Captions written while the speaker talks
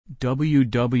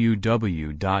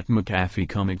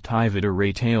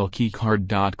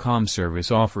www.mcafeecommictivitaretailkeycard.com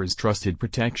service offers trusted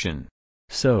protection.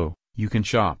 So, you can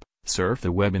shop, surf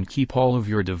the web and keep all of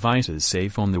your devices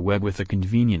safe on the web with the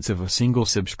convenience of a single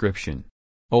subscription.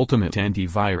 Ultimate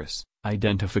antivirus,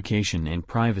 identification and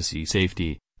privacy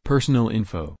safety, personal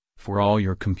info, for all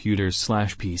your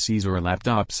computers/PCs or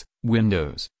laptops,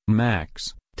 Windows,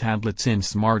 Macs, tablets and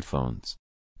smartphones.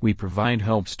 We provide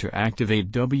helps to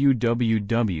activate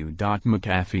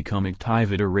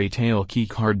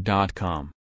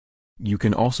www.mcafeecommictivitaretailkeycard.com. You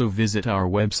can also visit our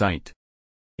website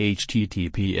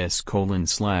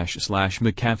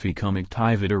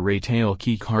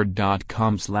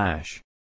https://mcafeecommictivitaretailkeycard.com/